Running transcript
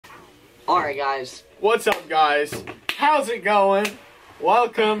Alright, guys. What's up, guys? How's it going?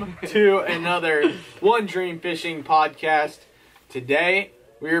 Welcome to another One Dream Fishing podcast. Today,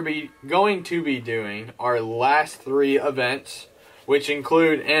 we're going to be doing our last 3 events, which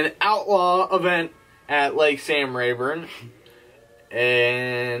include an outlaw event at Lake Sam Rayburn,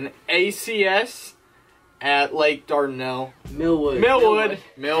 an ACS at Lake Dardanelle, Millwood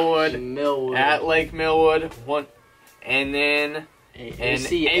at Lake Millwood, and then an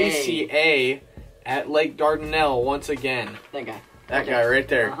ACA at Lake Dardanelle once again. That guy right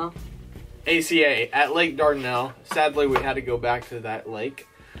there. ACA at Lake Dardanelle. Sadly, we had to go back to that lake.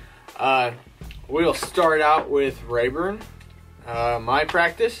 We'll start out with Rayburn. My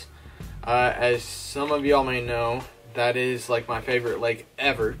practice, as some of y'all may know, that is like my favorite lake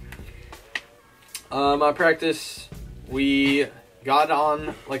ever. My practice, we got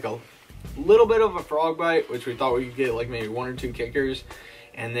on like a little bit of a frog bite, which we thought we could get like maybe 1 or 2 kickers.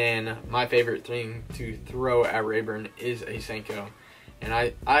 And then my favorite thing to throw at Rayburn is a Senko.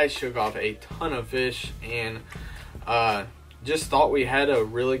 And I shook off a ton of fish and just thought we had a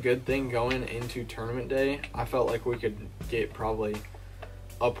really good thing going into tournament day. I felt like we could get probably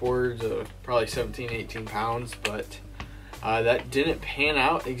upwards of probably 17, 18 pounds, but that didn't pan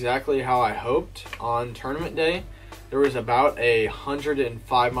out exactly how I hoped on tournament day. There was about a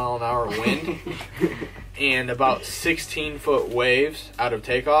 105-mile-an-hour wind and about 16-foot waves out of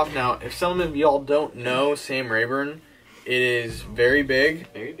takeoff. Now, if some of y'all don't know Sam Rayburn, it is very big.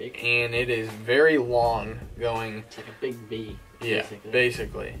 Very big. And it is very long going. It's like a big V. Yeah,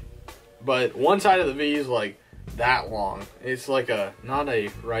 basically. But one side of the V is like that long. It's like not a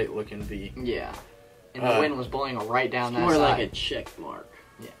right-looking V. Yeah. And the wind was blowing right down that side. More like a check mark.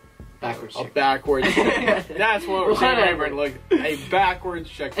 Backwards check. A backwards check. That's what Sam Rayburn looked. A backwards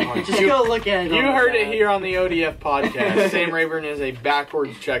check mark. Just go look at it. You heard it here on the ODF podcast. Sam Rayburn is a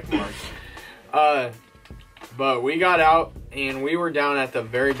backwards check mark. But we got out and we were down at the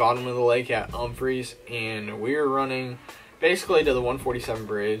very bottom of the lake at Humphreys, and we were running basically to the 147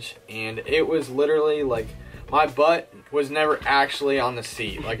 bridge, and it was literally like my butt was never actually on the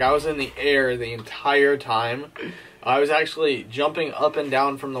seat. Like I was in the air the entire time. I was actually jumping up and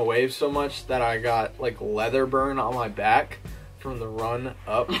down from the waves so much that I got like leather burn on my back from the run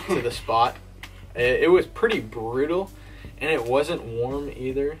up to the spot. It was pretty brutal, and it wasn't warm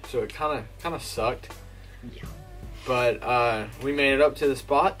either, so it kind of sucked. Yeah. But we made it up to the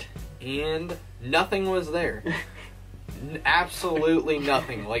spot, and nothing was there. Absolutely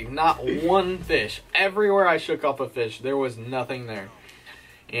nothing. Like not one fish. Everywhere I shook off a fish, there was nothing there.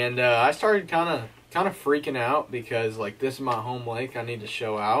 And I started kind of freaking out because like this is my home lake, I need to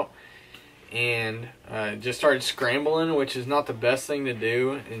show out, and just started scrambling, which is not the best thing to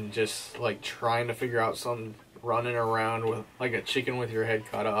do, and just like trying to figure out something. Running around with like a chicken with your head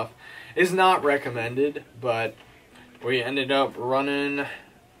cut off is not recommended, but we ended up running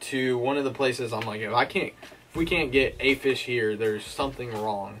to one of the places. I'm like, if we can't get a fish here, there's something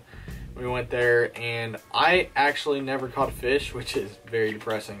wrong. We went there, and I actually never caught a fish, which is very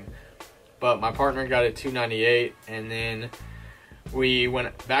depressing. But my partner got a 298, and then we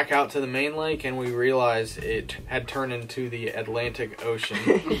went back out to the main lake, and we realized it had turned into the Atlantic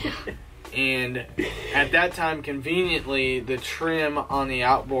Ocean. And at that time, conveniently, the trim on the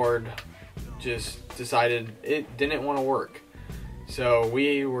outboard just decided it didn't want to work. So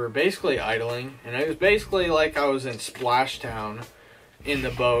we were basically idling, and it was basically like I was in Splashtown in the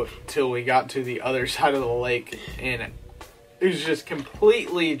boat till we got to the other side of the lake, and it was just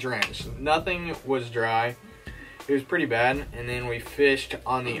completely drenched. Nothing was dry. It was pretty bad. And then we fished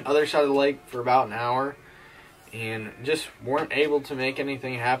on the other side of the lake for about an hour and just weren't able to make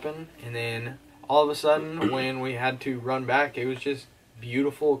anything happen. And then all of a sudden, when we had to run back, it was just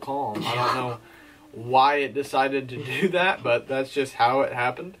beautiful calm. I don't know why it decided to do that, but that's just how it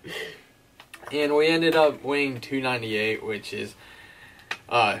happened. And we ended up weighing 298, which is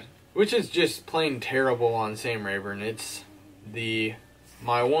just plain terrible on Sam Rayburn. It's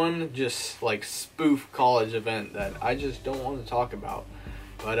my one just like spoof college event that I just don't want to talk about.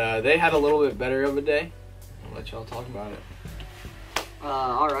 But they had a little bit better of a day. I'll let y'all talk about it.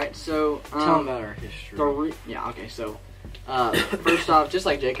 Alright, so tell them about our history. So first off, just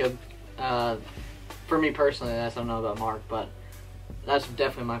like Jacob, for me personally, I don't know about Mark, but that's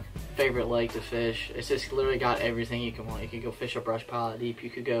definitely my favorite lake to fish. It's just literally got everything you can want. You could go fish a brush pile deep. You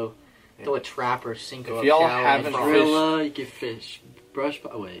could go throw a trap or Cinco up y'all shallow. haven't You could fish brush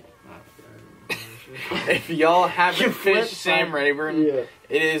pile. Wait. If y'all haven't fished Sam Rayburn, Yeah.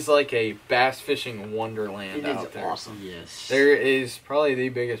 it is like a bass fishing wonderland out It there. is awesome. Yes. There is probably the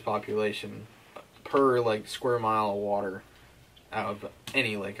biggest population per like square mile of water out of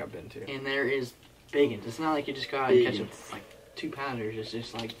any lake I've been to. And there is big ones. It's not like you just go out and catch Big a, like 2-pounders. It's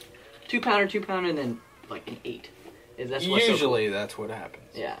just like 2-pounder, and then like an 8. That's what's Usually so cool. that's what happens.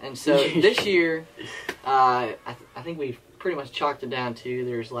 Yeah, and so this year, I think we've pretty much chalked it down to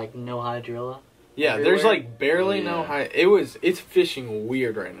there's like no hydrilla. Yeah, Everywhere. there's like barely Yeah. no it's fishing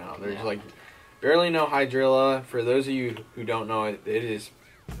weird right now. There's Yeah. like barely no hydrilla. For those of you who don't know, it is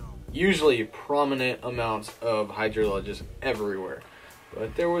usually prominent amounts of hydrilla just everywhere.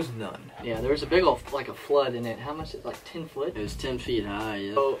 But there was none. Yeah, there was a big old like a flood in it. How much? Like 10 foot. It was 10 feet high.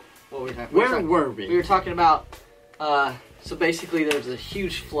 Yeah. So what were we talking? Where were we? We were talking about. So basically, there was a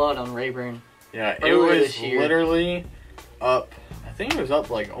huge flood on Rayburn. Yeah, it Earlier was this year. literally up. I think it was up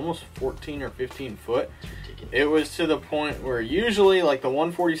like almost 14 or 15 foot. It's ridiculous. It was to the point where usually like the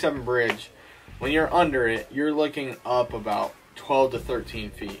 147 bridge, when you're under it, you're looking up about 12 to 13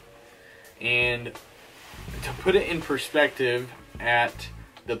 feet. And to put it in perspective, at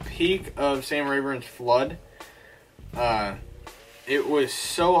the peak of Sam Rayburn's flood, it was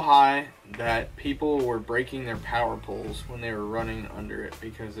so high that people were breaking their power poles when they were running under it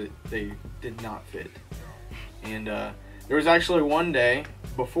because they did not fit. And there was actually one day,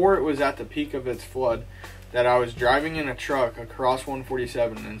 before it was at the peak of its flood, that I was driving in a truck across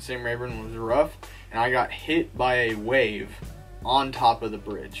 147 and Sam Rayburn was rough, and I got hit by a wave on top of the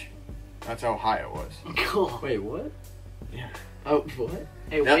bridge. That's how high it was. Cool. Wait, what? Yeah. Oh, what?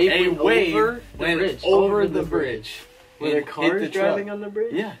 A wave went went over over the the bridge. Were and there hit cars the driving truck. on the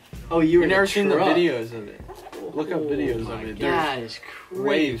bridge? Yeah. Oh, you were You've in never a seen the truck. videos of it. Look up videos my of it. That is crazy.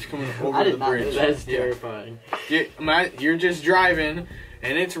 Waves coming over I did the not know bridge. that. That's Yeah. terrifying. You're just driving,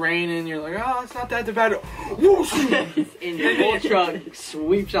 and it's raining. You're like, oh, it's not that bad. Whoosh! And the whole truck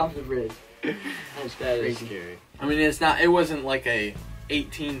sweeps off the bridge. That's That is crazy. scary. I mean, it wasn't like a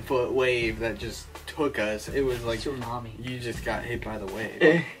 18-foot wave that just took us. It was like Tsunami. you just got hit by the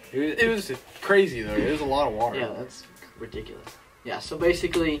wave. It was crazy though. It was a lot of water. Yeah, that's ridiculous. Yeah, so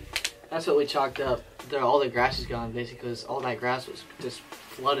basically, that's what we chalked up. All the grass is gone, basically, 'cause all that grass was just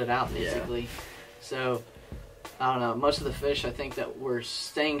flooded out, basically. So, I don't know, most of the fish, I think, that were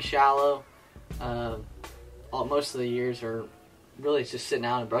staying shallow, most of the years are really just sitting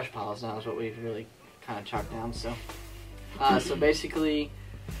out in brush piles now is what we've really kind of chalked down. So, so basically,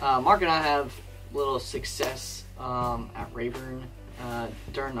 Mark and I have little success at Rayburn.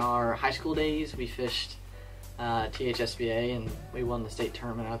 During our high school days, we fished THSBA, and we won the state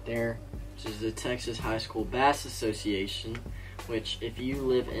tournament out there. Which is the Texas High School Bass Association, which if you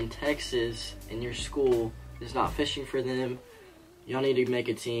live in Texas and your school is not fishing for them, y'all need to make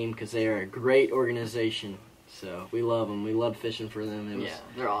a team because they are a great organization. So we love them. We love fishing for them. It was Yeah,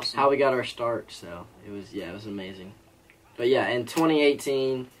 they're awesome. how we got our start. So it was amazing. But yeah, in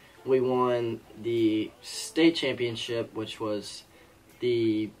 2018 we won the state championship, which was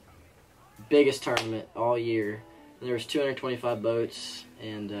the biggest tournament all year. There was 225 boats,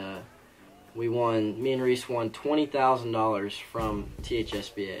 and me and Reese won $20,000 from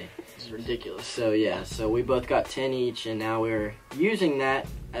THSBA. This is ridiculous. So yeah, so we both got 10 each, and now we're using that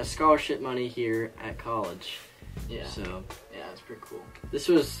as scholarship money here at college. Yeah, So yeah, it's pretty cool. this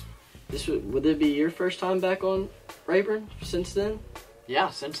was would it be your first time back on Rayburn since then? Yeah,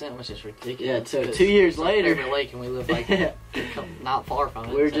 since then, which is ridiculous. Yeah, so because 2 years it's our later. favorite lake, and we live like not far from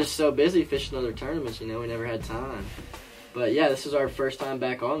it. We were so. just so busy fishing other tournaments, we never had time. But yeah, this is our first time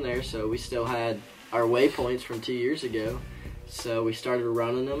back on there, so we still had our waypoints from 2 years ago. So we started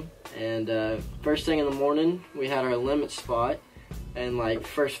running them, and first thing in the morning, we had our limit spot, and like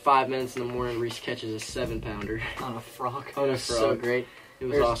first 5 minutes in the morning, Reese catches a 7-pounder. on a frog. On a It was So frog. great. It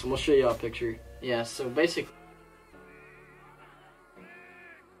was There's- awesome. We'll show you all a picture. Yeah, so basically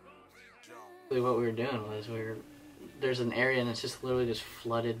what we were doing was there's an area and it's just literally just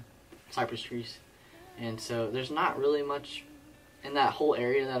flooded cypress trees, and so there's not really much in that whole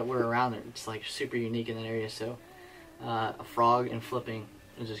area that we're around. It's like super unique in that area. So a frog and flipping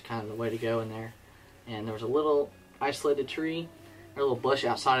is just kind of the way to go in there. And there was a little isolated tree or a little bush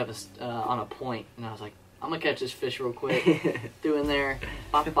outside of us on a point, and I was like, I'm gonna catch this fish real quick. Threw in there,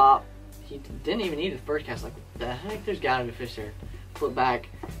 bop bop. He didn't even eat his first cast. Like, what the heck? There's gotta be a fish there. Flip back,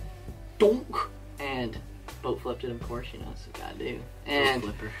 donk, and boat flipped it. Of course, that's what you gotta do. And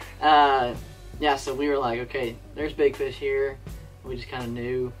Flipper. yeah, so we were like, okay, there's big fish here. We just kind of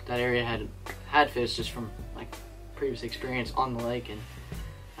knew that area had fish just from like previous experience on the lake,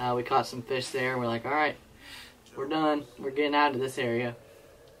 and we caught some fish there. And we're like, all right, we're done. We're getting out of this area,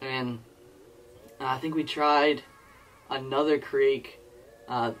 and I think we tried another creek.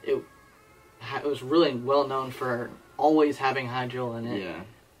 It was really well known for always having hydrilla in it. Yeah.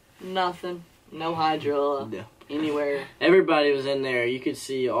 Nothing, no hydrilla. Yeah. anywhere. Everybody was in there. You could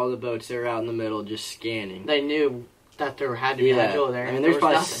see all the boats. They were out in the middle just scanning. They knew that there had to be a jewel there. I mean, there's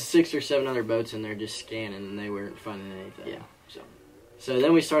probably 6 or 7 other boats in there just scanning, and they weren't finding anything. Yeah. So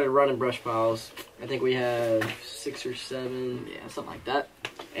then we started running brush piles. I think we had 6 or 7. Yeah, something like that.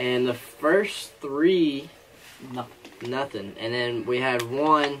 And the first 3, Nothing. nothing. And then we had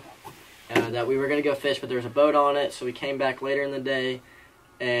one that we were going to go fish, but there was a boat on it, so we came back later in the day,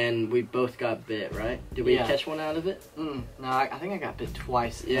 and we both got bit, right? Did we catch one out of it? No, I think I got bit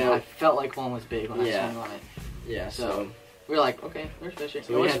twice. Yeah. And I felt like one was big when I swung on it. Yeah, So we were like, okay, there's fishing.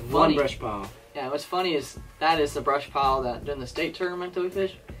 we had one brush pile. Yeah, what's funny is that is the brush pile that during the state tournament that we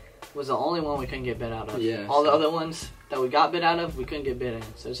fished was the only one we couldn't get bit out of. Yeah, All the other ones that we got bit out of, we couldn't get bit in.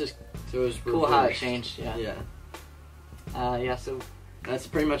 So it's just So it was cool how it reversed. changed. Yeah. Yeah. So That's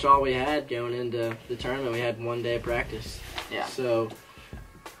pretty much all we had going into the tournament. We had 1 day of practice. yeah. So,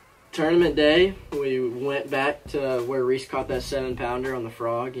 tournament day, we went back to where Reese caught that 7-pounder on the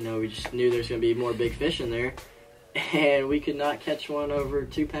frog. You know, we just knew there's going to be more big fish in there. And we could not catch one over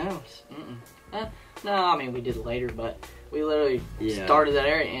 2 pounds. No, I mean, we did it later, but we literally Yeah. started that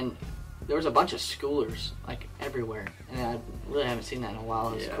area, and there was a bunch of schoolers, like, everywhere. And I really haven't seen that in a while.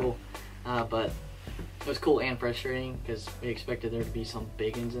 It was Yeah. cool. But it was cool and frustrating because we expected there to be some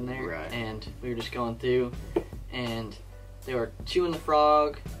big ones in there. Right. And we were just going through, and they were chewing the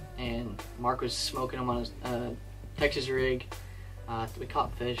frog, and Mark was smoking them on his Texas rig. We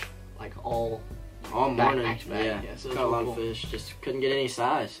caught fish, like, all morning. back to back. Yeah, So it was caught a lot really of cool. fish. Just couldn't get any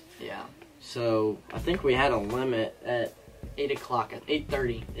size. Yeah. So, I think we had a limit at 8 o'clock at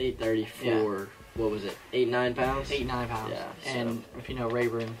 8:30. 8:30 for, what was it, 8, 9 pounds? 8, 9 pounds. Yeah, so- And if you know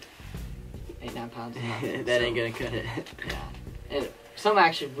Rayburn, 8, 9 pounds is nothing. That So, ain't going to cut it. Yeah. And something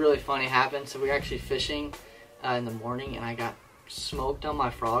actually really funny happened. So we were actually fishing in the morning, and I got smoked on my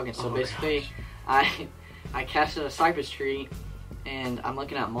frog. And so Oh, basically, I casted a cypress tree, and I'm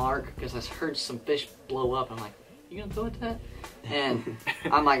looking at Mark because I heard some fish blow up. I'm like, you gonna throw it to that? And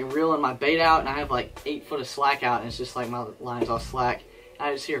I'm like reeling my bait out, and I have like 8 foot of slack out, and it's just like my line's all slack. And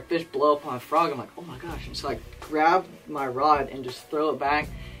I just hear a fish blow up on my frog. I'm like, oh my gosh. And so I grab my rod and just throw it back,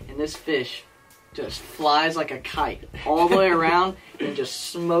 and this fish just flies like a kite all the way around and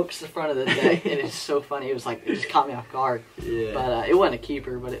just smokes the front of the deck. It is so funny. It was like, it just caught me off guard. Yeah. But it wasn't a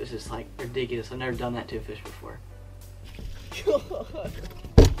keeper, but it was just like ridiculous. I've never done that to a fish before. God.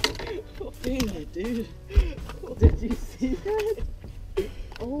 Dang it, dude. Did you see that?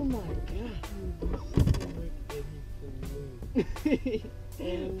 Oh my god. Oh my god. Did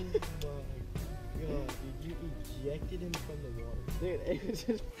you ejected him from the water? Dude, it was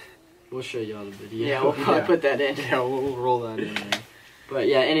just... We'll show y'all the video. Yeah, we'll probably put that in. Yeah, we'll roll that in there. But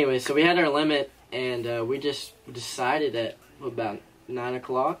yeah, anyway, so we had our limit, and we just decided at about 9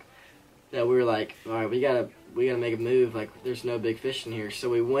 o'clock that we were like, all right, we gotta make a move. Like, there's no big fish in here. So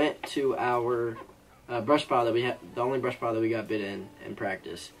we went to our brush pile that we had, the only brush pile that we got bit in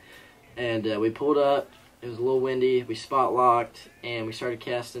practice, and we pulled up. It was a little windy. We spot locked, and we started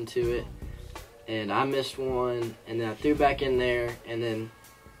casting to it, and I missed one, and then I threw back in there, and then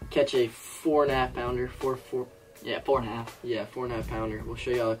catch a 4.5 pounder, Yeah, 4.5. yeah, 4.5 pounder. We'll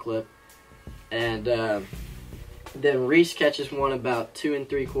show y'all the clip. And then Reese catches one about 2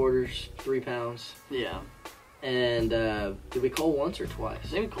 3/4, 3 pounds. Yeah. And did we cull once or twice? I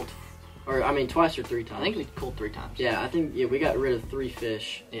think we culled. Or I mean, twice or 3 times. I think we culled 3 times. Yeah, I think we got rid of 3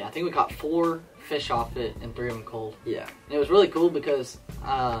 fish. Yeah, I think we caught 4 fish off it and 3 of them cold. Yeah. And it was really cool because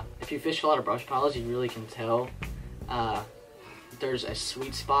if you fish a lot of brush piles, you really can tell there's a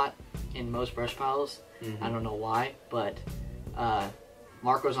sweet spot in most brush piles. Mm-hmm. I don't know why, but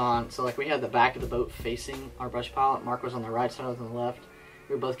Mark was on, so like we had the back of the boat facing our brush pile. Mark was on the right side, I was on the left.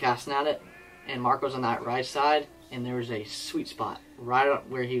 We were both casting at it, and Mark was on that right side, and there was a sweet spot right up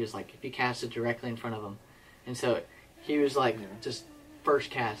where he was like, if you cast it directly in front of him. And so he was like, just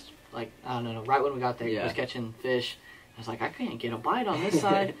first cast, like, I don't know, right when we got there, he was catching fish. I was like, I can't get a bite on this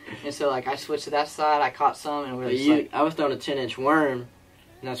side. And so like I switched to that side, I caught some, and we were just like, I was throwing a 10-inch worm,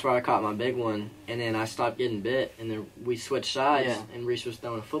 and that's where I caught my big one. And then I stopped getting bit, and then we switched sides, and Reese was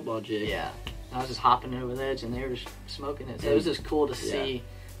throwing a football jig. yeah. I was just hopping over the edge, and they were just smoking it. So it was just cool to see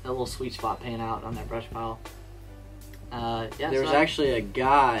that little sweet spot pan out on that brush pile. There was actually a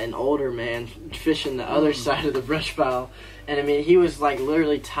guy, an older man, fishing the other side of the brush pile. And I mean, he was like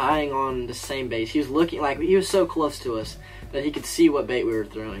literally tying on the same bait. He was looking like he was so close to us that he could see what bait we were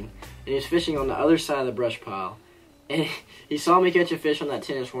throwing. And he was fishing on the other side of the brush pile. And he saw me catch a fish on that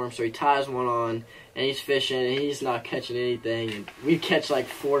 10-inch worm, so he ties one on, and he's fishing, and he's not catching anything. And we catch like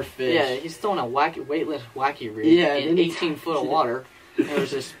 4 fish. Yeah, he's throwing a weightless wacky rig Yeah, in and 18 foot of water. And it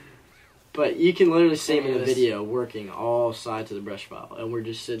was just But you can literally see him in the It was- video working all sides of the brush pile, and we're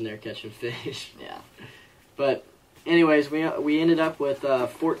just sitting there catching fish. Yeah. But anyways, we ended up with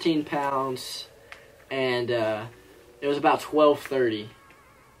 14 pounds, and it was about 12:30,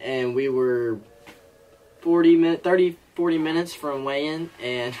 and we were 40 minutes from weigh-in,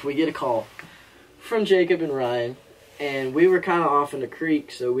 and we get a call from Jacob and Ryan, and we were kind of off in the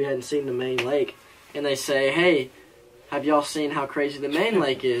creek, so we hadn't seen the main lake, and they say, hey, have y'all seen how crazy the main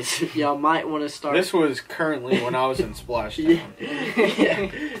lake is? Y'all might want to start. This was currently when I was in Splashdown.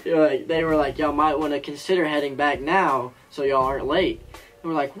 Yeah. They were like, y'all might want to consider heading back now so y'all aren't late.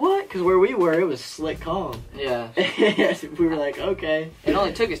 And we're like, what? Because where we were, it was slick calm. Yeah. We were like, okay. It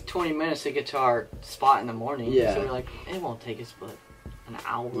only took us 20 minutes to get to our spot in the morning. Yeah. So we're like, it won't take us but an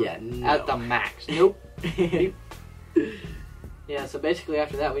hour. Yeah, no. At the max. Nope. Yeah, so basically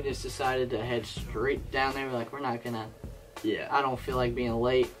after that, we just decided to head straight down there. We're like, we're not gonna. Yeah. I don't feel like being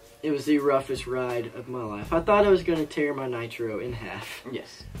late. It was the roughest ride of my life. I thought I was going to tear my nitro in half.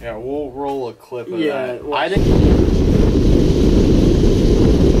 Yes. Yeah, we'll roll a clip of Yeah, that. well- I didn't.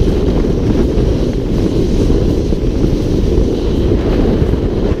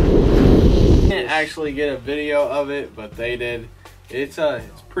 Didn't actually get a video of it, but they did. It's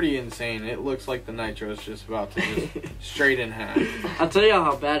pretty insane. It looks like the nitro is just about to just straight in half. I'll tell you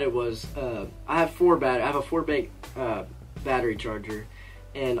how bad it was. I have I have a 4-bank battery charger,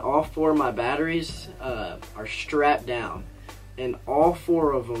 and all 4 of my batteries are strapped down, and all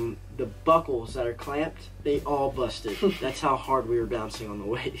 4 of them, the buckles that are clamped, they all busted. That's how hard we were bouncing on the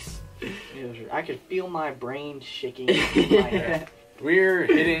waves. I could feel my brain shaking in my head. We were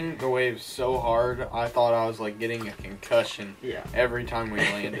hitting the waves so hard, I thought I was like getting a concussion Yeah. every time we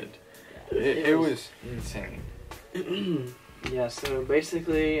landed. It was insane. Yeah, so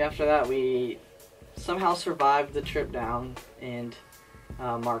basically after that, we somehow survived the trip down, and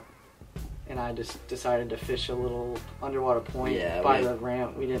Mark and I just decided to fish a little underwater point Yeah, by we- the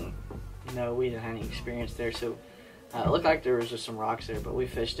ramp. We didn't have any experience there, so it looked like there was just some rocks there, but we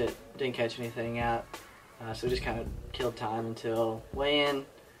fished it, didn't catch anything out. So just kind of killed time until weigh-in.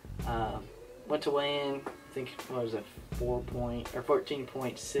 Went to weigh-in. I think what was it,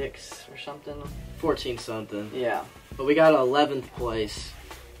 14.6 or something. 14 something. Yeah. But we got 11th place,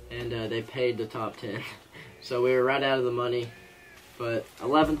 and they paid the top 10. So we were right out of the money. But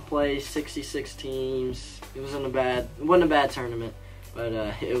 11th place, 66 teams. It wasn't a bad tournament, but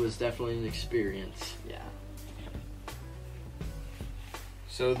it was definitely an experience. Yeah.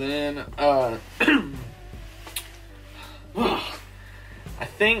 So then, I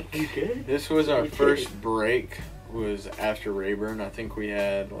think Okay. this was our Okay. first break. Was after Rayburn. I think we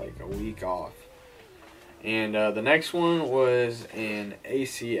had like a week off, and the next one was an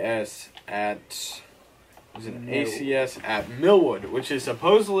ACS at Millwood, which is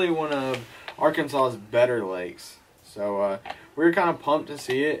supposedly one of Arkansas's better lakes. So we were kind of pumped to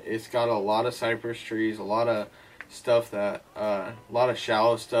see it. It's got a lot of cypress trees, a lot of stuff that a lot of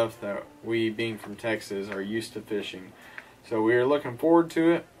shallow stuff that we, being from Texas, are used to fishing. So we were looking forward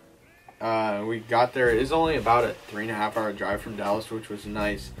to it. We got there. It is only about a 3.5 hour drive from Dallas, which was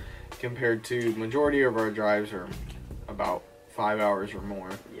nice compared to the majority of our drives are about 5 hours or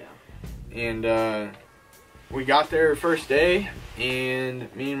more. Yeah. And we got there first day,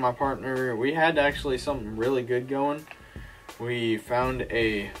 and me and my partner, we had actually something really good going. We found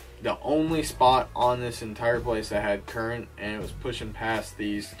the only spot on this entire place that had current, and it was pushing past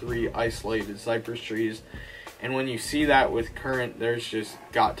these 3 isolated cypress trees. And when you see that with current, there's just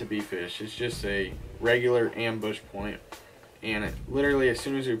got to be fish. It's just a regular ambush point. And it, literally, as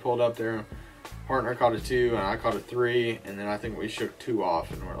soon as we pulled up there, partner caught a 2 and I caught a 3, and then I think we shook 2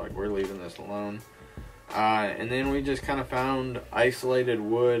 off, and we're like, we're leaving this alone. And then we just kind of found isolated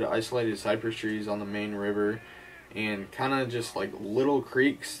wood, isolated cypress trees on the main river, and kind of just like little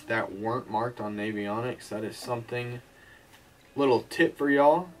creeks that weren't marked on Navionics. That is something, little tip for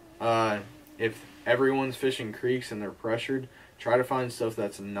y'all. If everyone's fishing creeks and they're pressured, try to find stuff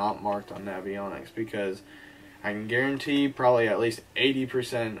that's not marked on Navionics, because I can guarantee probably at least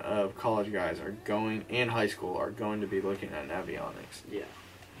 80% of college guys are going, and high school, are going to be looking at Navionics. Yeah.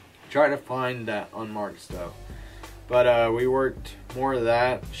 Try to find that unmarked stuff. But we worked more of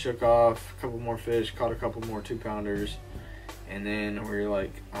that, shook off a couple more fish, caught a couple more 2-pounders, and then we were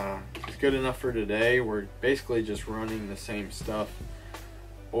like, it's good enough for today. We're basically just running the same stuff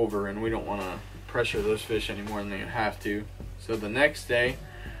over, and we don't want to pressure those fish any more than they have to. So the next day,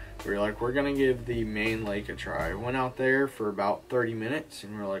 we were like, we're going to give the main lake a try. Went out there for about 30 minutes,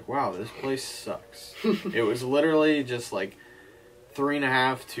 and we were like, wow, this place sucks. It was literally just like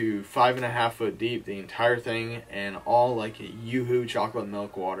 3.5 to 5.5 foot deep, the entire thing, and all like Yoo-hoo chocolate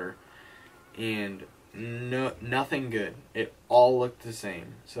milk water. and nothing good. It all looked the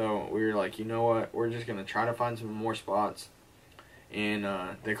same. So we were like, you know what? We're just gonna try to find some more spots. And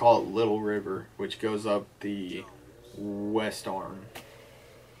they call it Little River, which goes up the west arm.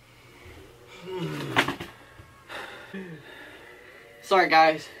 Sorry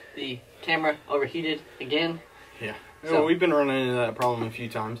guys, the camera overheated again. Yeah, So- we've been running into that problem a few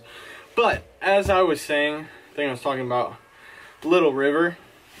times. But as I was saying, I think I was talking about Little River.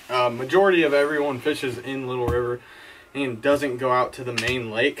 Majority of everyone fishes in Little River and doesn't go out to the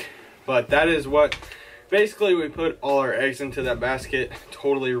main lake. But that is what, basically we put all our eggs into that basket,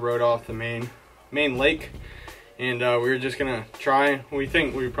 totally rode off the main lake. And we were just gonna try. We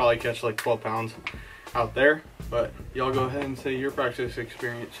think we probably catch like 12 pounds out there. But y'all go ahead and say your practice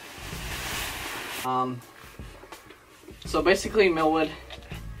experience. So basically Millwood,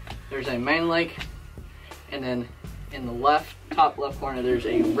 there's a main lake, and then in the top left corner there's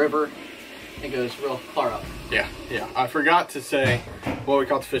a river that goes real far up. Yeah. I forgot to say what we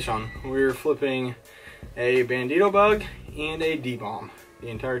caught the fish on. We were flipping a bandito bug and a D-bomb the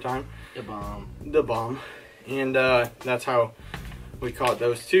entire time. The bomb. And that's how we caught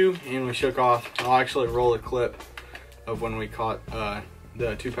those two, and we shook off. I'll actually roll a clip of when we caught the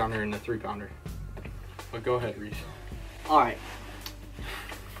 2-pounder and the 3-pounder. But go ahead, Reese. Alright,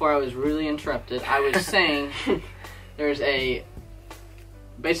 before I was really interrupted, I was saying there's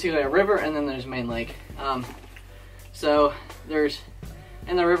basically a river and then there's main lake. So there's,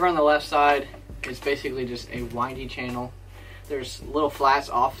 in the river on the left side, it's basically just a windy channel. There's little flats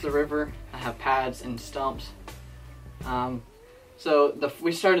off the river that have pads and stumps. So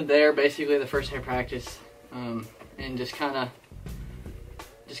we started there basically the first day of practice, and just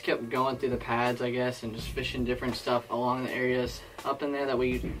kept going through the pads, I guess, and just fishing different stuff along the areas up in there that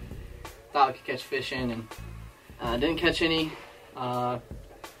we thought we could catch fish in, and didn't catch any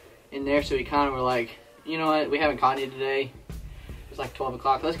in there. So we kind of were like, you know what, we haven't caught any today. It was like 12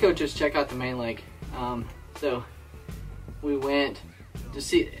 o'clock. Let's go just check out the main lake. So we went to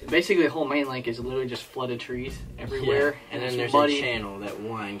see. Basically, the whole main lake is literally just flooded trees everywhere, and then it's there's muddy. a channel that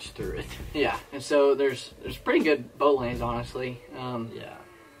winds through it. Yeah, and so there's pretty good boat lanes, honestly. Yeah.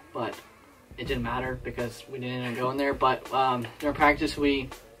 But it didn't matter because we didn't end up going there. But during practice, we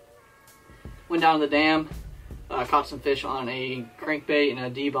went down to the dam, caught some fish on a crankbait and a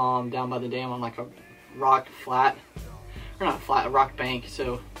D-bomb down by the dam on like a rock flat, or not flat, a rock bank.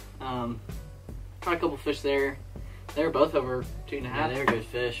 So caught a couple fish there. They were both over 2.5. Yeah, they were good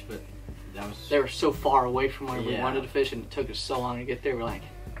fish, but They were so far away from where we Yeah. wanted to fish, and it took us so long to get there. We're like,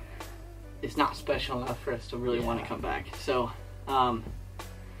 it's not special enough for us to really want to come back. So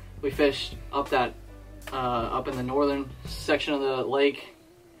we fished up in the northern section of the lake.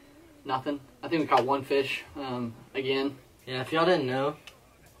 Nothing. I think we caught one fish again. Yeah, if y'all didn't know,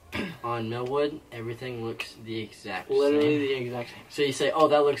 on Millwood, everything looks the exact Literally same. the exact same. So you say, oh,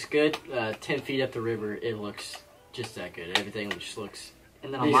 that looks good. 10 feet up the river, it looks just that good. Everything just looks...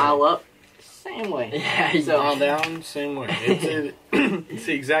 And then a mile up, same way. Yeah, So- All down, same way. It's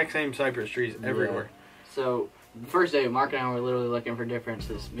the exact same cypress trees everywhere. So the first day, Mark and I were literally looking for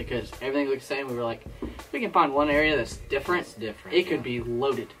differences because everything looked the same. We were like, if we can find one area that's different, It's different. it could be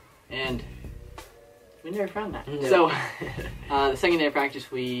loaded. And we never found that. No. So the second day of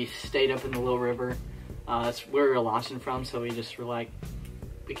practice, we stayed up in the Little River. That's where we were launching from, so we just were like,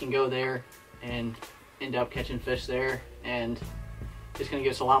 we can go there and end up catching fish there, and it's going to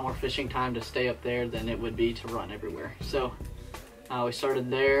give us a lot more fishing time to stay up there than it would be to run everywhere. So we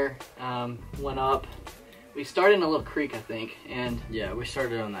started there, went up. We started in a little creek, I think, and Yeah, we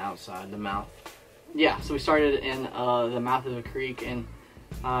started on the outside, the mouth. yeah, so we started in the mouth of a creek, and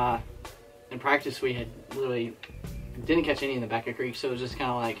in practice we had literally didn't catch any in the back of the creek, so it was just kind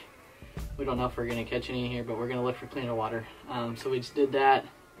of like, we don't know if we're going to catch any here, but we're going to look for cleaner water. So we just did that,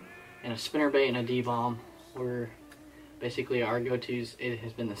 and a spinnerbait and a D-bomb were basically our go-tos. It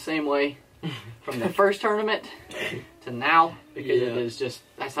has been the same way from the first tournament to now, because it is just,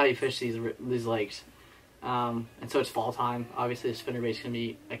 that's how you fish these lakes. And so it's fall time. Obviously the spinnerbait's going to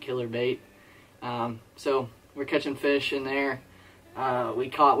be a killer bait. So we're catching fish in there.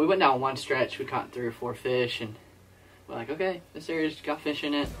 We went down one stretch, we caught 3 or 4 fish, and we're like, okay, this area's got fish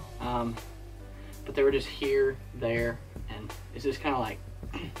in it. But they were just here, there, and it's just kind of like,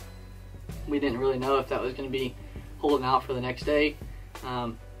 we didn't really know if that was going to be holding out for the next day.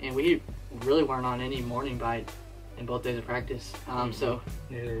 And we really weren't on any morning bite in both days of practice. So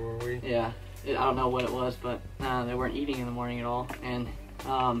Neither were we. yeah, I don't know what it was, but they weren't eating in the morning at all. And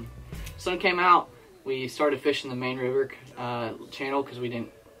sun came out. We started fishing the main river channel because we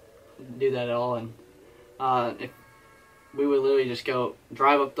didn't do that at all. And we would literally just go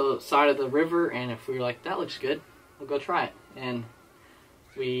drive up the side of the river, and if we were like, that looks good, we'll go try it. And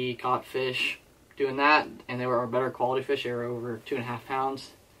we caught fish doing that, and they were our better quality fish. They were over 2.5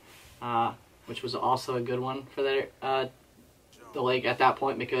 pounds, which was also a good one for the lake at that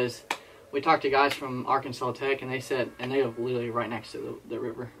point, because we talked to guys from Arkansas Tech, and they said, and they were literally right next to the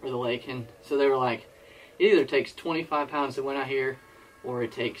river or the lake, and so they were like, it either takes 25 pounds to win out here, or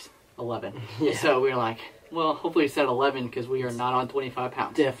it takes 11. Yeah. So we were like, well, hopefully it's at 11, because we are not on 25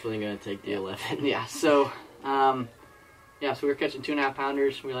 pounds. Definitely gonna take the 11. Yeah. So, so we were catching 2.5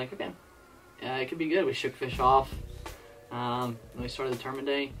 pounders. We were like, okay, it could be good. We shook fish off. Then we started the tournament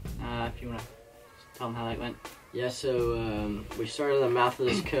day. If you want to tell them how that went. Yeah, so we started at the mouth of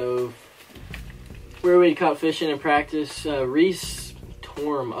this cove where we caught fishing in practice. Reese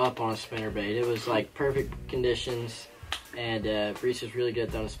tore him up on a spinnerbait. It was like perfect conditions, and Reese is really good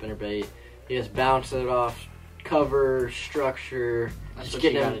at throwing a spinnerbait. He just bounced it off cover, structure, That's just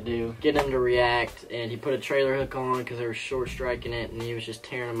what you got to do. getting him to react, and he put a trailer hook on because they were short striking it, and he was just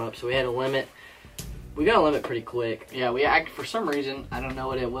tearing them up. So we had a limit. We got a limit pretty quick. Yeah, for some reason, I don't know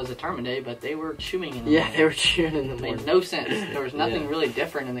what it was a tournament day, but they were chewing in the Yeah, morning. they were chewing in the It morning. made no sense. There was nothing Yeah. really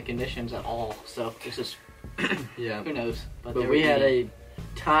different in the conditions at all. So it's just, Yeah. who knows? But they were we had eating.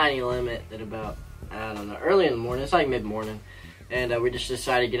 a tiny limit at about, I don't know, early in the morning. It's like mid-morning. And we just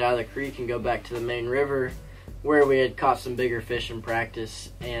decided to get out of the creek and go back to the main river where we had caught some bigger fish in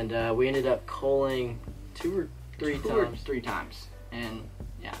practice. And we ended up culling two or three times. And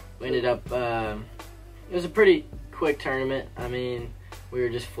yeah, We ended up, it was a pretty quick tournament. I mean, we were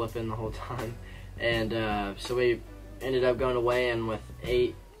just flipping the whole time. And so we ended up going away in with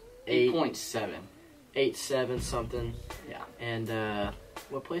 8.7. 8-7 something. Yeah. And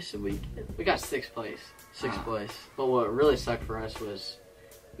what place did we get? We got 6th place. Sixth place. But what really sucked for us was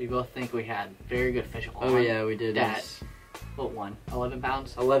we both think we had very good fish on. Oh yeah, we did. That- It's What won? 11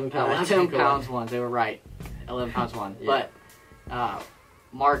 pounds? 11 pounds. 11 pounds won. They were right. 11 pounds won. Yeah. But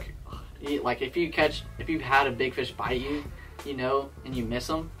Mark, if you've had a big fish bite you, and you miss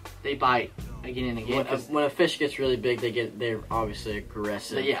them, they bite again and again. When a fish gets really big, they're obviously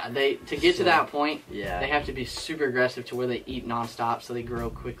aggressive. To get to that point, Yeah. they have to be super aggressive to where they eat nonstop, so they grow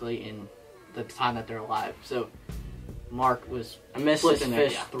quickly in the time that they're alive. So Mark was I missed this flipping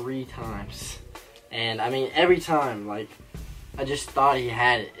it, fish yeah. 3 times, and I mean every time, like I just thought he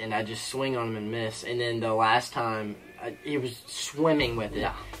had it, and I just swing on him and miss. And then the last time, he was swimming with it,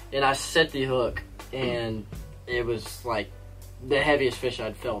 Yeah. and I set the hook, and it was like the heaviest fish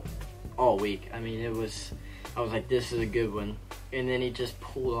I'd felt all week. I mean, I was like, this is a good one, and then he just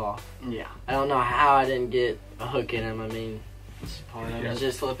pulled off. Yeah. I don't know how I didn't get a hook in him. I mean, it's part of It's it.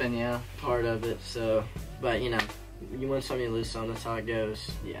 just flipping, yeah. Part of it. So, but you win some, you lose some. That's how it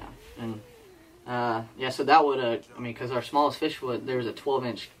goes. Yeah. And so that would because our smallest fish there was a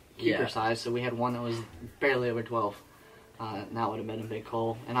 12-inch keeper Yeah. size, so we had one that was barely over 12. And that would have been a big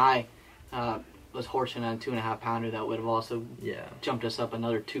hole. And I was horsing on a 2.5 pounder that would have also Yeah. jumped us up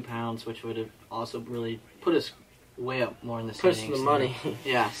another 2 pounds, which would have also really put us way up more in the Push the standings. money.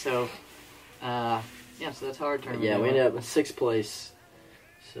 Yeah. So. So that's how our tournament. Yeah, we went. ended up in 6th place.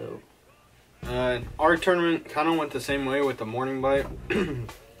 So Our tournament kind of went the same way with the morning bite.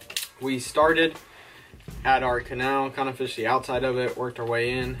 We started at our canal, kind of fished the outside of it, worked our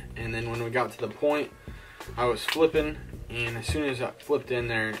way in, and then when we got to the point, I was flipping, and as soon as I flipped in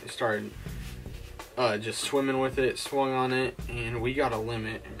there, it started just swimming with it, swung on it, and we got a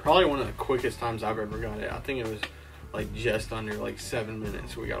limit. And probably one of the quickest times I've ever got it. I think it was like just under 7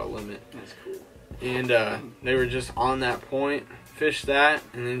 minutes we got a limit. That's cool. And they were just on that point, fished that,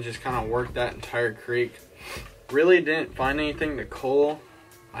 and then just kind of worked that entire creek. Really didn't find anything to cull.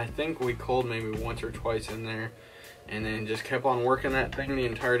 I think we culled maybe once or twice in there, and then just kept on working that thing the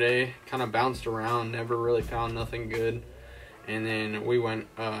entire day. Kind of bounced around, never really found nothing good. And then we went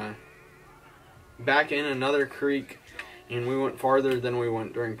back in another creek, and we went farther than we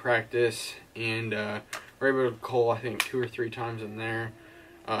went during practice, and were able to cull I think 2 or 3 times in there.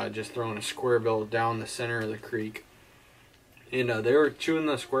 Just throwing a square bill down the center of the creek. And they were chewing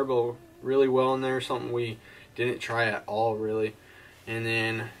the square bill really well in there, something we didn't try at all, really. And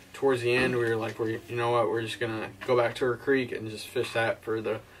then towards the end, we were like, you know what, we're just going to go back to our creek and just fish that for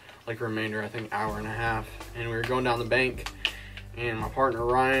the remainder, I think, hour and a half. And we were going down the bank, and my partner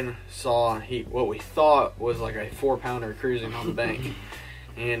Ryan saw what we thought was like a 4-pounder cruising on the bank.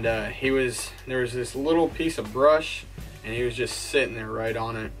 And there was this little piece of brush, and he was just sitting there right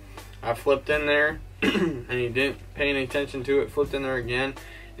on it. I flipped in there, and he didn't pay any attention to it. Flipped in there again,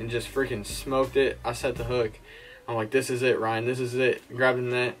 and just freaking smoked it. I set the hook. I'm like, this is it, Ryan. This is it. Grabbed the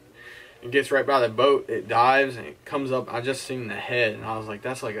net, it gets right by the boat. It dives and it comes up. I just seen the head, and I was like,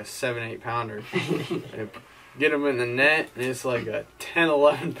 that's like a 7-8 pounder. Get him in the net, and it's like a 10,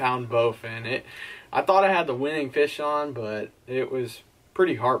 11 pound bowfin. I thought I had the winning fish on, but it was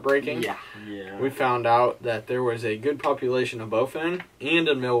pretty heartbreaking. Yeah. Yeah. We found out that there was a good population of bowfin and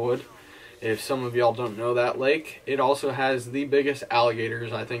in Millwood. If some of y'all don't know that lake, it also has the biggest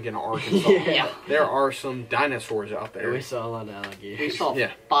alligators, I think, in Arkansas. Yeah. There are some dinosaurs out there. We saw a lot of alligators. We saw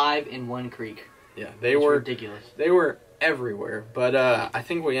Yeah. 5 in one creek. Yeah, It was ridiculous. They were everywhere, but I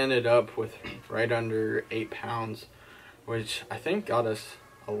think we ended up with right under 8 pounds, which I think got us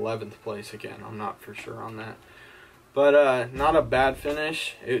 11th place again. I'm not for sure on that, but not a bad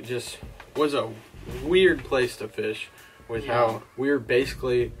finish. It just was a weird place to fish with how we were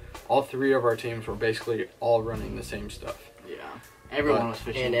basically, all 3 of our teams were basically all running the same stuff. Yeah. Everyone was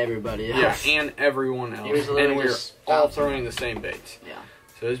fishing. And everybody Yeah, else. and everyone else, It was and literally we were just all bouncing throwing the same baits. Yeah.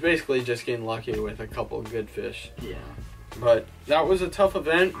 So it was basically just getting lucky with a couple of good fish. Yeah. But that was a tough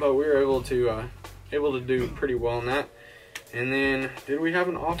event, but we were able to do pretty well in that. And then, did we have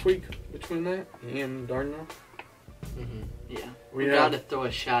an off week between that and Dardanelle? Mhm. Yeah. We We had- got to throw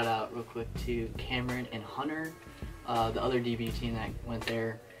a shout out real quick to Cameron and Hunter, the other DBU team that went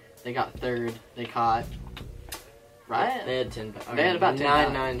there. They got 3rd. They caught, right? They had 10 pounds. They had about 10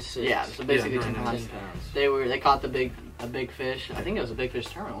 pounds. 996. Yeah, so basically Yeah, 10 9, pounds. 10 pounds. They caught a big fish. I think it was a big fish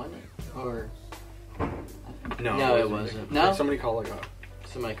tournament, wasn't it? Or No, it wasn't. No? Somebody called like a...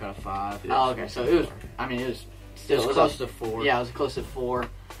 Somebody caught a 5. Yeah. Oh, okay. So it was. I mean, it was It still was it was close up- to 4. Yeah, it was close to 4.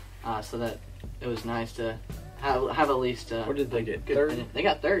 So that it was nice to have at least. What did they get? Good 3rd? finish. They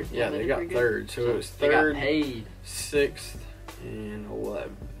got 3rd. Yeah, they did got pretty good. 3rd. So it was They got 3rd, paid. 6th, and 11th.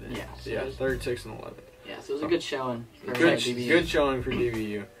 Yeah, so Yeah, it was- 3rd, 6th, and 11th. Yeah, so it was a good showing for Good, DBU. good showing for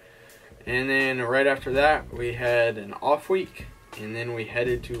DBU. And then right after that, we had an off week, and then we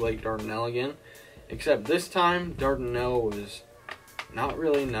headed to Lake Dardanelle again. Except this time, Dardanelle was not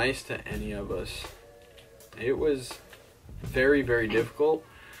really nice to any of us. It was very, very difficult.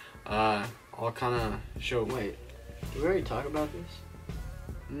 I'll kind of show. Wait, did we already talk about this?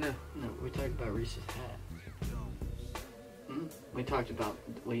 No. No, we talked about Reese's hat. We talked about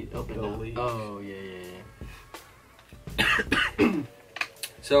we opened The up. league. Oh, yeah.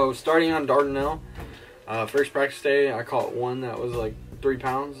 So starting on Dardanelle, first practice day, I caught one that was like 3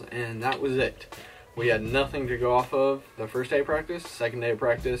 pounds, and that was it. We had nothing to go off of the first day of practice. Second day of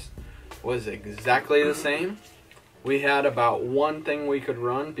practice was exactly the same. We had about one thing we could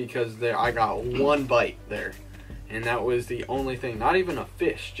run because I got one bite there. And that was the only thing. Not even a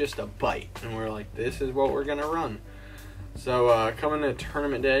fish, just a bite. And we're like, this is what we're going to run. So coming to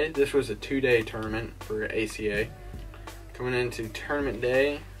tournament day, this was a 2-day tournament for ACA. Coming into tournament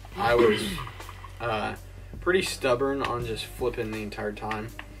day, I was pretty stubborn on just flipping the entire time.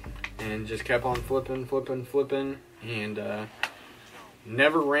 And just kept on flipping, and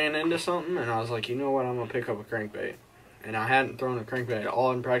never ran into something. And I was like, you know what, I'm going to pick up a crankbait. And I hadn't thrown a crankbait at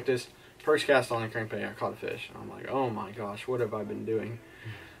all in practice. First cast on a crankbait, I caught a fish. And I'm like, oh my gosh, what have I been doing?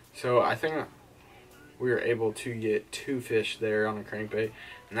 So I think we were able to get 2 fish there on a crankbait.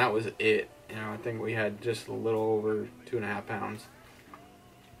 And that was it. You know, I think we had just a little over 2.5 pounds.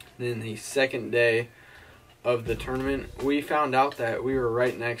 Then the second day of the tournament, we found out that we were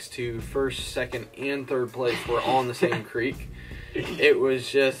right next to first, second, and third place. We're all in the same creek. It was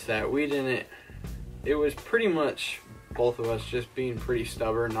just that it was pretty much both of us just being pretty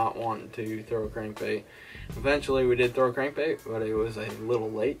stubborn, not wanting to throw a crankbait. Eventually we did throw a crankbait, but it was a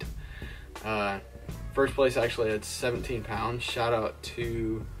little late. First place actually had 17 pounds. Shout out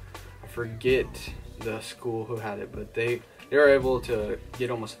to, I forget the school who had it, but they were able to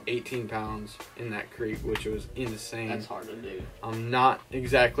get almost 18 pounds in that creek, which was insane. That's hard to do. I'm not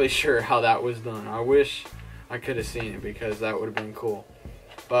exactly sure how that was done. I wish I could have seen it because that would have been cool.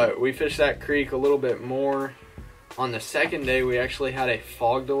 But we fished that creek a little bit more. On the second day, we actually had a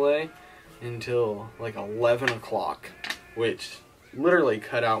fog delay until like 11 o'clock, which literally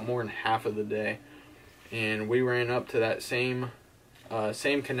cut out more than half of the day. And we ran up to that same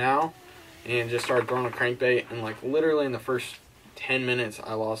canal and just started throwing a crankbait, and like literally in the first 10 minutes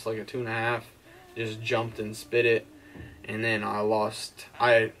I lost like a 2.5, just jumped and spit it, and then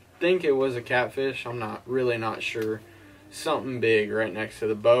I think it was a catfish, I'm not sure, something big right next to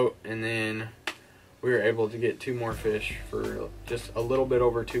the boat, and then we were able to get 2 more fish for just a little bit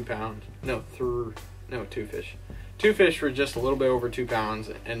over 2 pounds. 2 fish. 2 fish for just a little bit over 2 pounds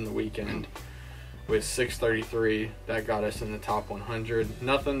in the weekend. With 633, that got us in the top 100.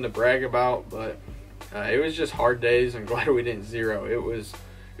 Nothing to brag about, but it was just hard days. I'm glad we didn't zero. It was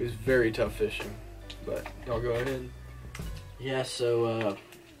very tough fishing. But y'all go ahead. Yeah, so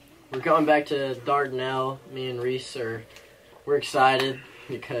we're going back to Dardanelle. Me and Reese we're excited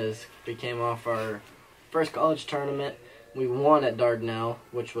because we came off our first college tournament. We won at Dardanelle,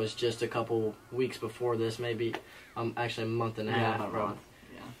 which was just a couple weeks before this, maybe actually a month and a half. about Probably.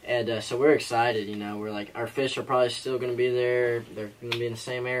 Yeah. And so we're excited, you know. We're like, our fish are probably still going to be there. They're going to be in the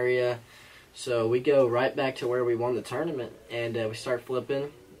same area. So we go right back to where we won the tournament, and we start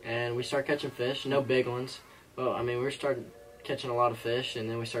flipping, and we start catching fish. No big ones. Well, I mean, we started catching a lot of fish, and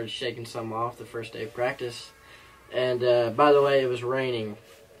then we started shaking some off the first day of practice. And by the way, it was raining.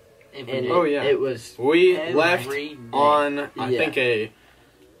 And it was We every left day. on, I Yeah. think, a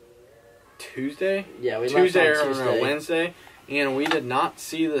Tuesday? Yeah, we Tuesday left on or Tuesday. a Wednesday. And we did not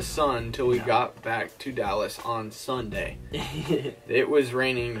see the sun until we No. got back to Dallas on Sunday. It was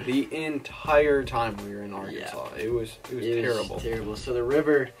raining the entire time we were in Arkansas. It was terrible. Terrible. So the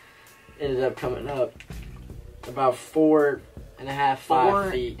river ended up coming up about 4.5,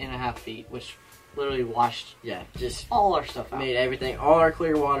 5 feet. 4.5 feet, which literally washed Yeah, just all our stuff out. made everything, all our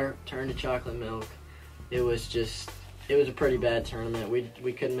clear water turned to chocolate milk. It was a pretty bad tournament.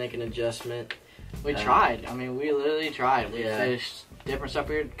 We couldn't make an adjustment. We tried. I mean, we literally tried. We Yeah. fished different stuff.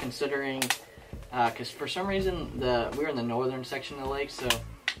 We were considering, because for some reason we were in the northern section of the lake, so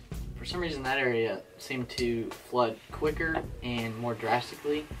for some reason that area seemed to flood quicker and more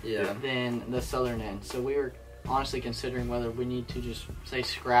drastically Yeah. than the southern end. So we were honestly considering whether we need to just say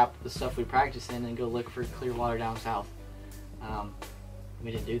scrap the stuff we practice in and go look for clear water down south. We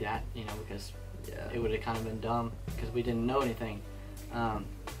didn't do that, you know, because Yeah. it would have kind of been dumb because we didn't know anything.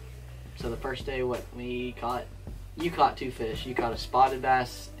 So the first day, you caught 2 fish. You caught a spotted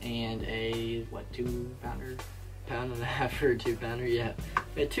bass and a 2-pounder? Pound and a half or 2-pounder, yeah.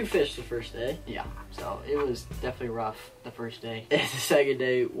 We had 2 fish the first day. Yeah. So it was definitely rough the first day. And the second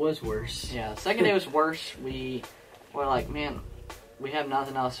day was worse. Yeah, the second day was worse. We were like, man, we have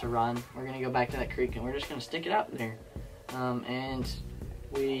nothing else to run. We're gonna go back to that creek and we're just gonna stick it out there. And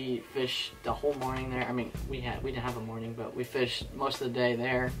we fished the whole morning there. I mean, we didn't have a morning, but we fished most of the day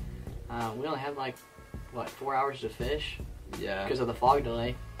there. We only had 4 hours to fish Yeah. because of the fog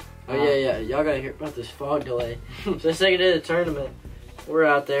delay. Oh yeah. Y'all gotta hear about this fog delay. So the second day of the tournament, we're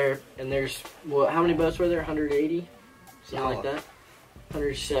out there, and there's how many boats were there? 180, something like that.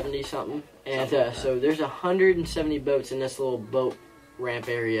 170 something. And Something like that. so there's 170 boats in this little boat ramp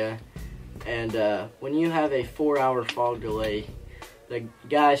area. And when you have a 4-hour fog delay, the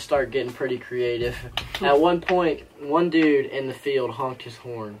guys start getting pretty creative. At one point, one dude in the field honked his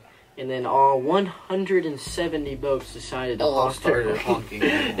horn. And then all 170 boats decided to All honk their started horn. honking.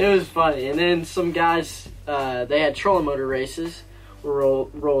 It was funny. And then some guys, they had trolling motor races. We'll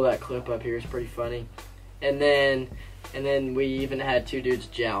roll that clip up here. It's pretty funny. And then we even had 2 dudes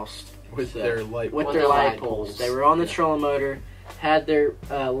joust With So- their light with With their their light light poles. poles. They were on the Yeah. trolling motor, had their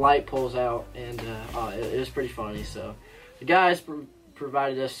light poles out, and it was pretty funny. So the guys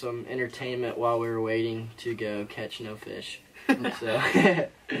provided us some entertainment while we were waiting to go catch no fish. So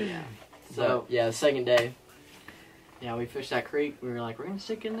Yeah. so yeah, the second day. Yeah, we fished that creek. We were like, we're gonna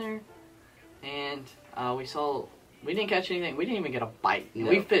stick in there, and we didn't catch anything. We didn't even get a bite. No.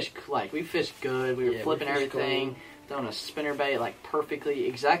 We fished good. We were Yeah, we flipping fished everything, throwing a spinner bait perfectly,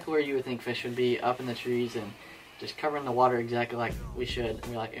 exactly where you would think fish would be, up in the trees, and just covering the water exactly like we should. And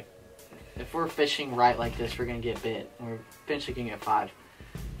we're like, if we're fishing right like this, we're gonna get bit. And we're eventually gonna get 5.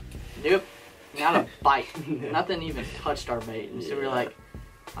 Nope, not a bite. Nothing even touched our bait. And so we were Yeah. like,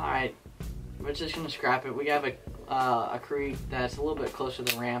 all right, we're just gonna scrap it. We have a creek that's a little bit closer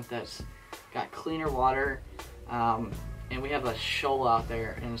to the ramp that's got cleaner water, and we have a shoal out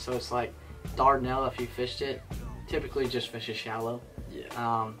there, and so it's like Dardanelle. If you fished it, typically just fish it shallow.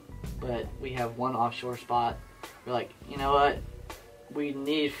 Yeah. But we have one offshore spot. We're like, you know what? We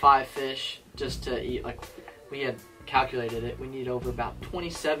need 5 fish just to eat. We had calculated it. We need over about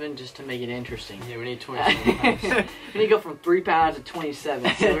 27 just to make it interesting. Yeah, we need 27 pounds. We need to go from 3 pounds to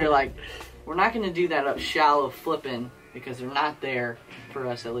 27. So we were like, we're not going to do that up shallow flipping because they're not there for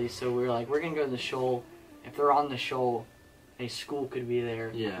us at least. So we were like, we're going to go to the shoal. If they're on the shoal, a school could be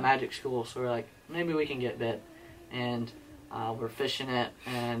there, Yeah. magic school. So we're like, maybe we can get bit. And we're fishing it.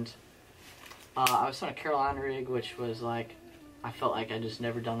 And I was on a Carolina rig, which was I felt like I'd just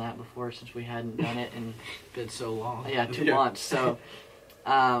never done that before since we hadn't done it in Been so long. 2 months. So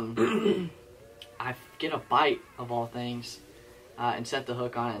I get a bite of all things and set the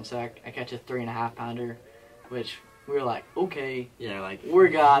hook on it. And so I catch a 3.5 pounder, which we were like, okay, Yeah, we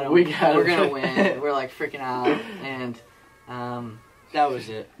got him. We got We're him. gonna win. We're freaking out, and that was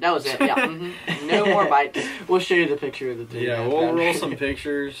it. that was it. Yeah, no more bites. We'll show you the picture of the 3.5 Yeah, we'll pounder. roll some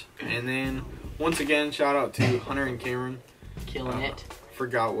pictures. And then, once again, shout out to Hunter and Cameron Killing it.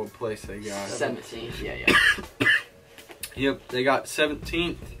 forgot what place they got. 17th. Yeah. Yep, they got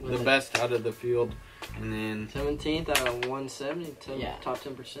 17th, the Really? best out of the field. And then 17th out of 170. Yeah. Top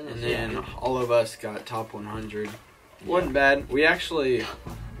 10%. and then all of us got top 100. Wasn't bad. We actually,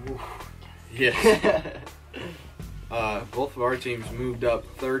 yes, both of our teams moved up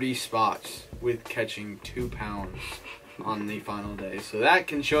 30 spots with catching 2 pounds on the final day. So that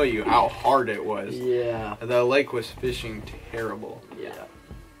can show you how hard it was. Yeah. The lake was fishing terrible. Yeah.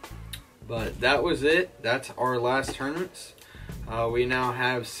 But that was it. That's our last tournaments. We now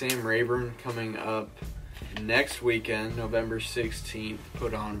have Sam Rayburn coming up next weekend, November 16th,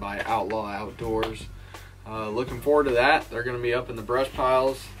 put on by Outlaw Outdoors. Looking forward to that. They're going to be up in the brush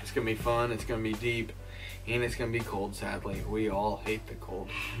piles. It's going to be fun. It's going to be deep. And it's going to be cold, sadly. We all hate the cold.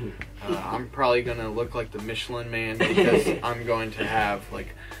 I'm probably going to look like the Michelin Man because I'm going to have like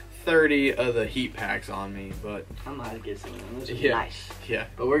 30 of the heat packs on me. But I might have to get some of them. Those are Yeah. nice. yeah,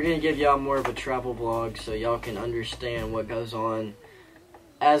 But we're going to give y'all more of a travel vlog so y'all can understand what goes on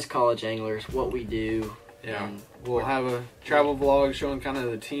as college anglers, what we do. yeah. And We'll have a travel vlog showing kind of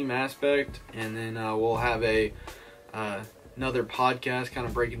the team aspect, and then we'll have a another podcast kind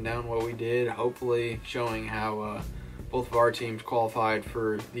of breaking down what we did, hopefully showing how both of our teams qualified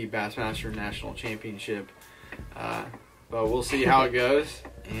for the Bassmaster National Championship. But we'll see how it goes,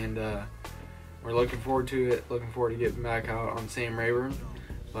 and we're looking forward to it. Looking forward to getting back out on Sam Rayburn.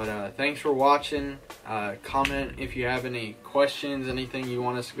 But thanks for watching. Comment if you have any questions, anything you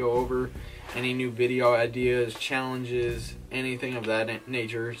want us to go over, any new video ideas, challenges, anything of that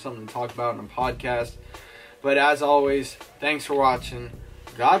nature, something to talk about in a podcast. But as always, thanks for watching.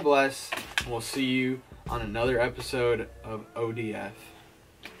 God bless. And we'll see you on another episode of ODF.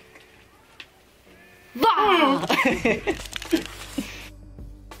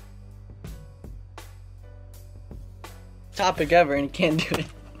 Topic ever, and you can't do it.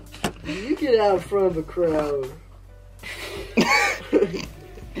 You get out in front of a crowd.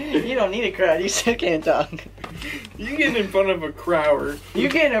 You don't need a crowd. You still can't talk. You get in front of a crowd. You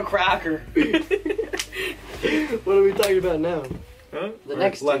getting a cracker. What are we talking about now? Huh? The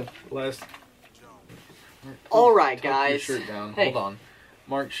next two. Last. All right, Tuck your guys. shirt down. Hey. Hold on.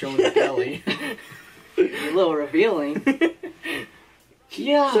 Mark's showing the belly. A little revealing.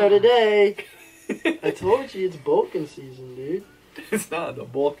 Yeah. So today, I told you it's bulking season, dude. It's not the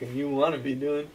bulking you want to be doing.